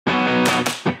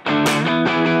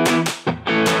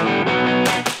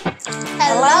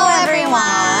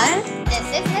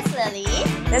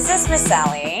Miss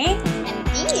Sally. And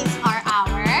these are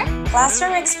our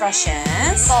Classroom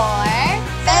expressions for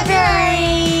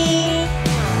February.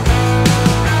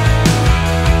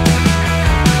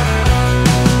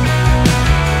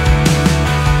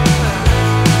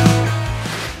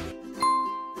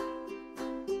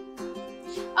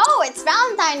 Oh, it's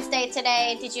Valentine's Day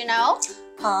today. Did you know?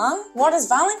 Huh? What is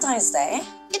Valentine's Day?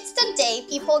 It's the day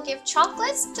people give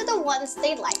chocolates to the ones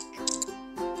they like.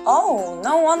 Oh,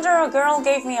 no wonder a girl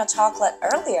gave me a chocolate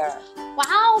earlier.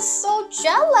 Wow, so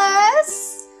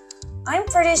jealous! I'm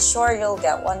pretty sure you'll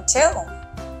get one too.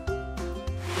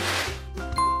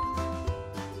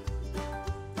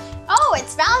 Oh,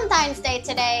 it's Valentine's Day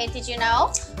today. Did you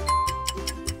know?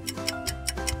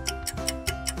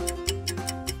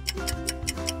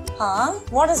 Huh?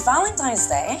 What is Valentine's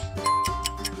Day?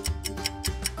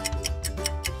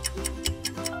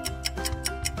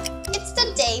 It's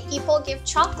the day people give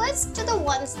chocolates to the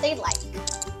ones they like.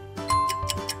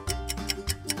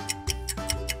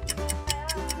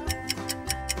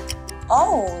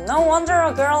 Oh, no wonder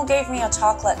a girl gave me a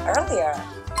chocolate earlier.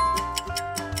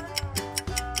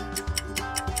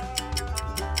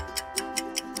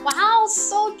 Wow,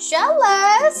 so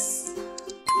jealous!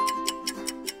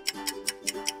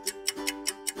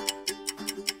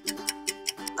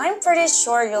 I'm pretty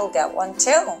sure you'll get one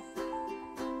too.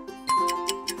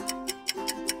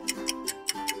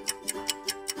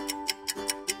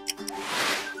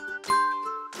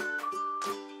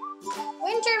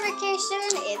 Winter vacation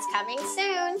is coming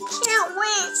soon. Can't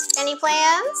wait! Any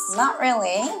plans? Not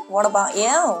really. What about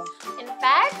you? In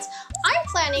fact, I'm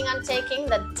planning on taking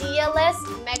the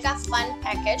DLS Mega Fun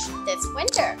Package this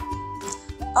winter.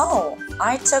 Oh,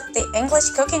 I took the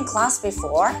English cooking class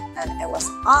before and it was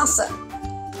awesome.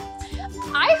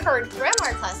 I heard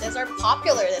grammar classes are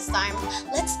popular this time.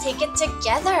 Let's take it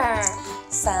together.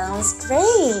 Sounds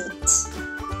great.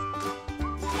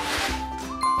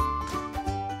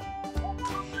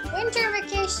 Winter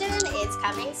vacation is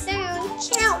coming soon.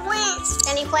 Can't wait!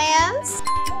 Any plans?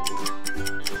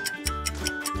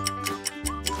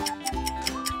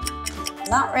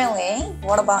 Not really.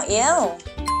 What about you?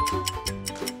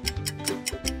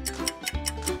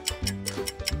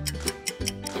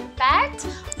 In fact,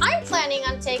 I'm planning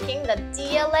on taking the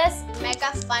DLS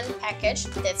Mega Fun Package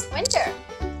this winter.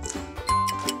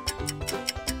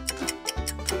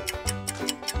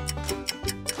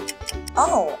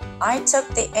 Oh, I took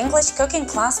the English cooking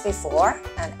class before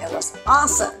and it was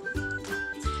awesome.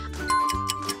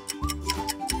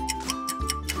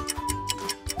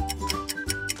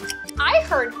 I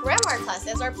heard grammar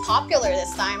classes are popular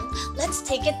this time. Let's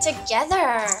take it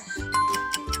together.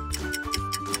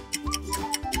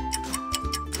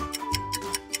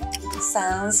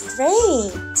 Sounds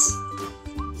great.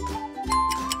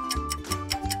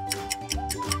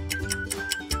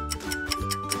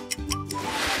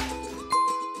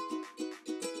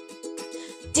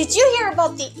 Did you hear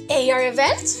about the AR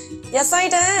event? Yes, I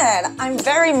did. I'm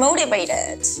very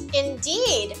motivated.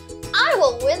 Indeed. I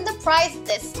will win the prize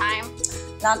this time.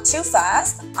 Not too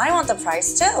fast. I want the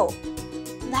prize too.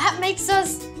 That makes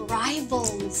us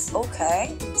rivals.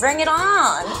 Okay, bring it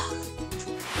on.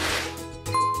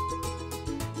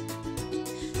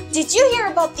 Did you hear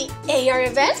about the AR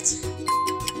event?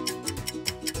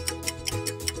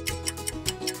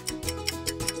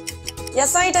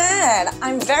 Yes, I did.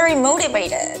 I'm very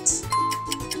motivated.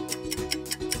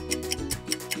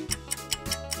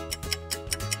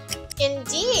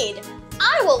 Indeed.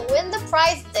 I will win the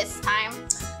prize this time.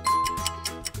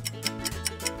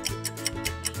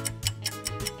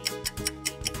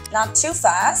 Not too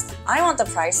fast. I want the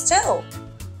prize too.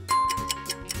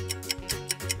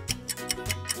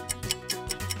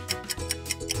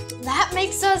 That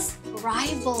makes us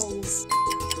rivals.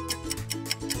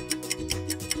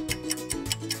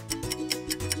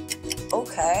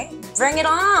 Okay, bring it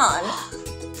on.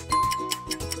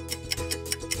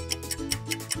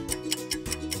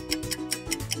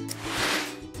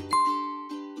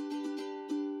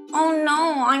 Oh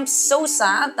no, I'm so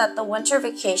sad that the winter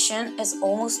vacation is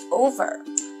almost over.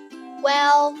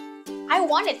 Well, I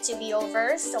want it to be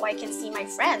over so I can see my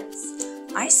friends.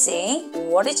 I see.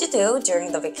 What did you do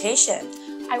during the vacation?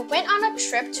 I went on a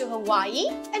trip to Hawaii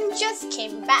and just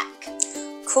came back.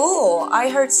 Cool, I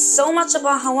heard so much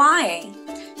about Hawaii.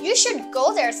 You should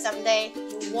go there someday.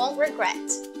 You won't regret.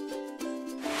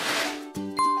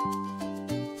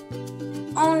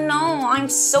 Oh no, I'm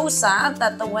so sad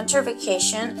that the winter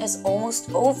vacation is almost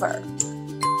over.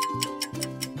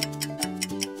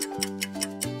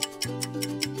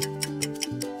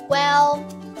 Well,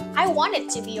 I want it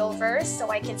to be over so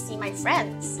I can see my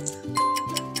friends.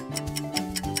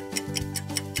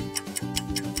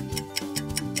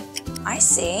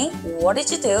 see. What did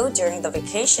you do during the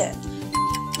vacation?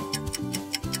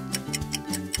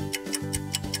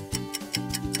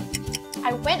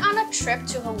 I went on a trip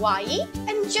to Hawaii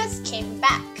and just came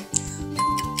back.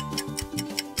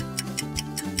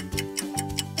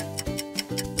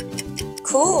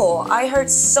 Cool. I heard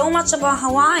so much about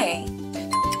Hawaii.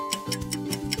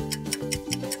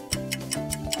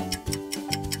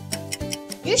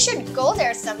 You should go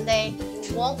there someday.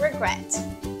 You won't regret.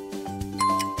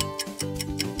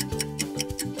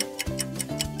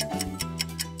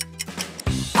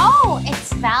 Oh,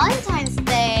 it's Valentine's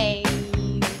Day.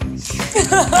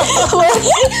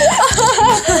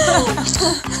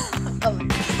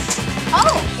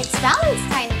 Oh, it's Valentine's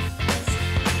Day.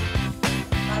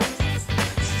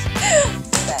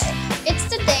 It's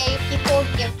the day people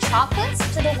give chocolates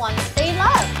to the ones they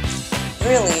love.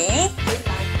 Really?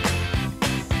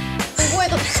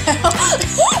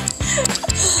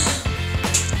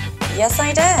 Yes,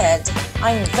 I did.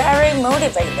 I'm very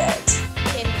motivated.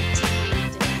 Indeed.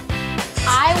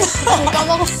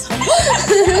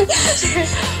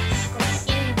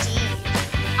 Indeed.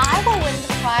 I will win the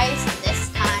prize this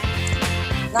time.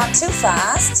 Not too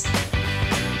fast.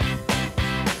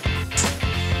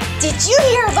 Did you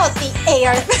hear about the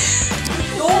air?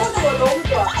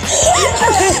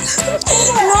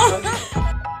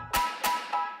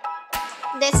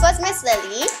 This was Miss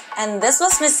Lily. And this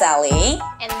was Miss Sally.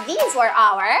 And these were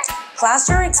our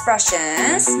Classroom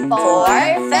expressions for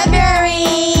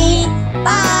February. Bye!